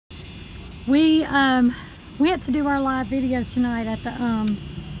We went to do our live video tonight at the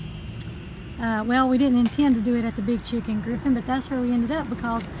well, we didn't intend to do it at the Big Chicken Griffin, but that's where we ended up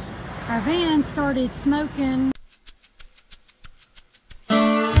because our van started smoking.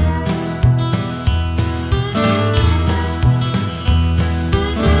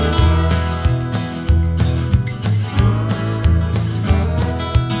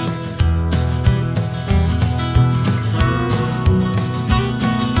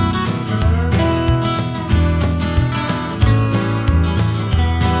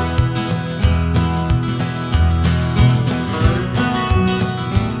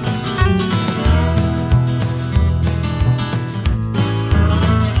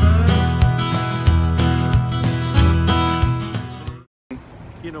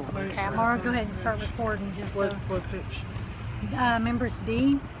 Okay, Mara, go ahead and start recording just so. What pitch? Remember it's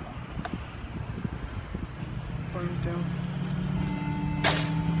D. Volume's down.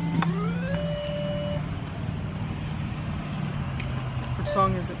 What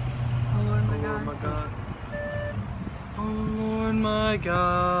song is it? Oh Lord, my Oh God. Lord, my God. Oh Lord, my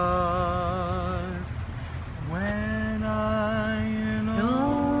God. When I in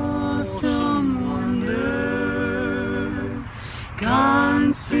awesome wonder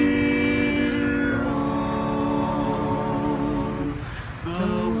consider all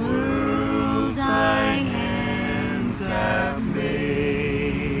the worlds thy hands have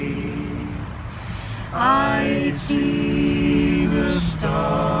made, I see the stars,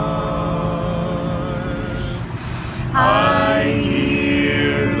 I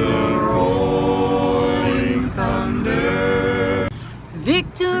hear the rolling thunder.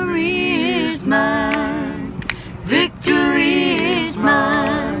 Victory is mine, victory is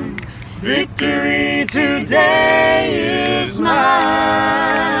mine, victory today is mine.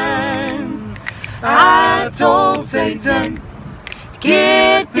 I told Satan to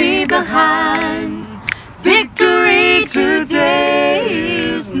get thee behind, victory today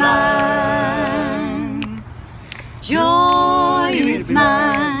is mine. Joy is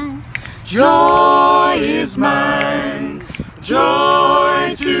mine, joy is mine,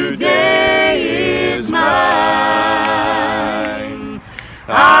 joy today is mine.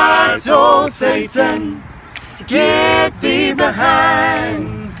 I told Satan to get thee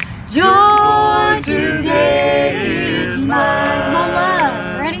behind, joy today is mine. Come on,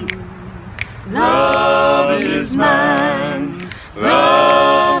 love. Ready? Love is mine,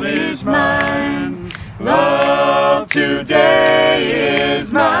 love is mine, love today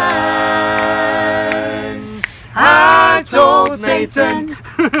is mine. I told Satan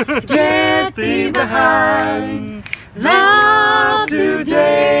to get thee behind, love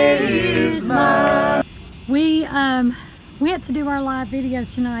today is mine. We went to do our live video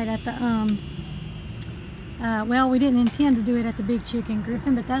tonight at the well, we didn't intend to do it at the Big Chicken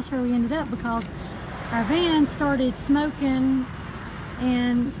Griffin, but that's where we ended up because our van started smoking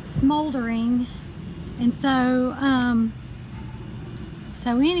and smoldering, and so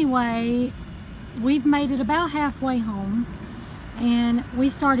anyway, we've made it about halfway home, and we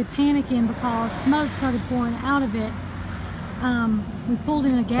started panicking because smoke started pouring out of it. We pulled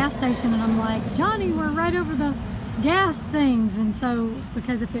in a gas station, and I'm like, Johnny, we're right over the gas things, and so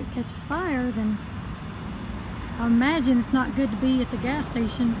because if it catches fire, then I imagine it's not good to be at the gas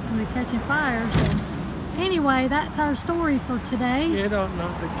station when they're catching fire. So anyway, that's our story for today. Yeah,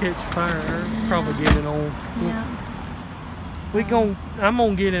 not to catch fire. Probably get it on. Yeah. I'm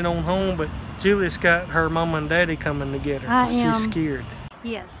gonna get it on home, but Julia's got her mom and daddy coming to get her. I am. She's scared.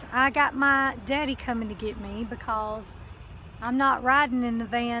 Yes, I got my daddy coming to get me because I'm not riding in the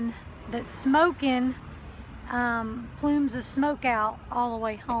van that's smoking plumes of smoke out all the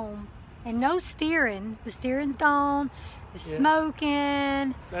way home. And no steering. The steering's gone. The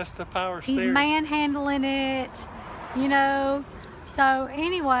smoking. That's the power He's steering. manhandling it, you know. So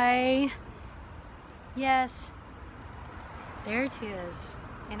anyway, yes, there it is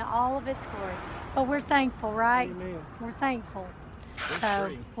in all of its glory. But we're thankful, right? Amen. We're thankful. We're So,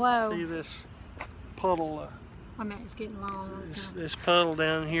 free. whoa. See this puddle? I mean, it's getting long. This puddle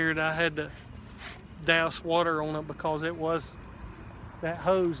down here that I had to douse water on it because it was, that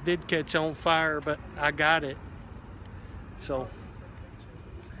hose did catch on fire, but I got it. So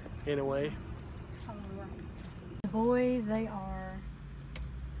anyway, the boys, they're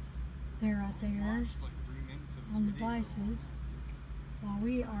right there on the devices while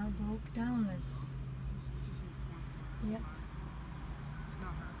we are broke downless. Yep.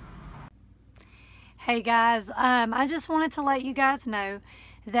 Hey guys, I just wanted to let you guys know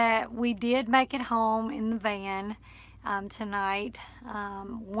that we did make it home in the van tonight.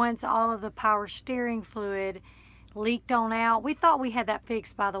 Once all of the power steering fluid leaked on out. We thought we had that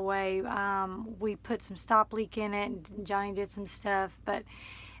fixed, by the way. We put some stop leak in it, and Johnny did some stuff, but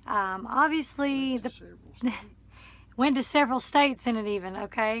obviously went to several states in it even,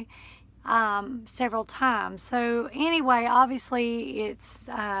 okay? Several times. So anyway, obviously it's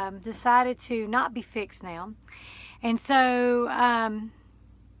decided to not be fixed now. And so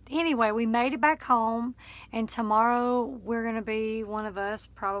anyway, we made it back home, and tomorrow we're going to be, one of us,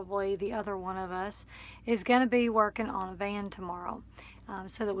 probably the other one of us, is going to be working on a van tomorrow,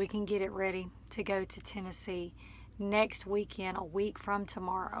 so that we can get it ready to go to Tennessee next weekend, a week from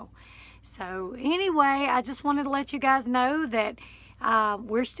tomorrow. So anyway, I just wanted to let you guys know that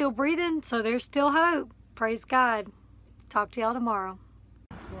we're still breathing, so there's still hope. Praise God. Talk to y'all tomorrow.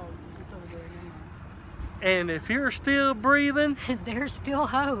 And if you're still breathing, There's still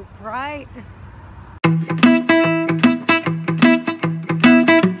hope, right?